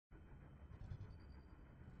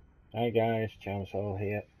Hi guys, Capsule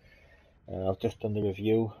here. I've just done the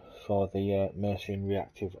review for the Mearcian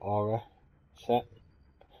Reactive Aura set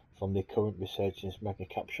from the current Resurgence Mega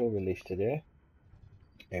Capsule released today,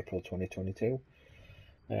 April 2022.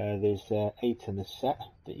 There's 8 in the set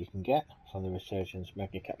that you can get from the Resurgence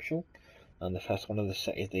Mega Capsule, and the first one of the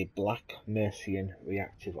set is the Black Mearcian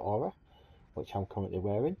Reactive Aura, which I'm currently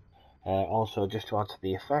wearing. Also, just to add to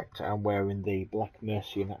the effect, I'm wearing the Black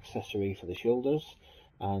Mearcian accessory for the shoulders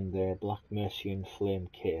and the Black Mearcian Flame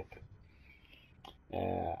Cape.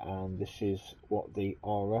 And this is what the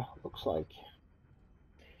aura looks like.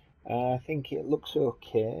 I think it looks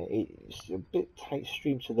okay. It's a bit tight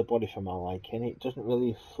stream to the body for my liking. It doesn't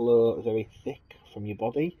really flow very thick from your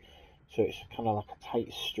body, so it's kind of like a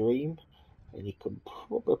tight stream, and you could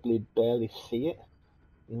probably barely see it.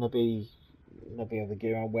 Maybe the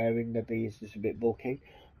gear I'm wearing maybe is just a bit bulky,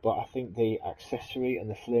 but I think the accessory and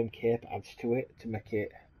the flame cape adds to it to make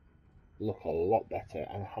it look a lot better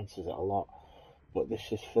and enhances it a lot. But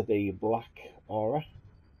this is for the black aura,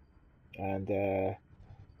 and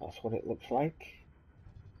that's what it looks like.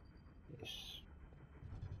 It's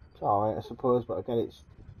alright, I suppose, but again,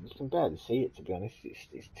 you can barely see it, to be honest.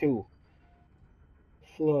 It's too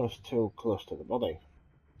flows too close to the body.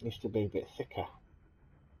 It needs to be a bit thicker.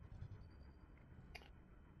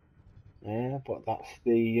 Yeah, but that's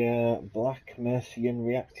the Black Mearcian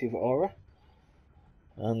Reactive Aura,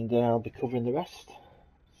 and I'll be covering the rest,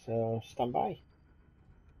 so stand by.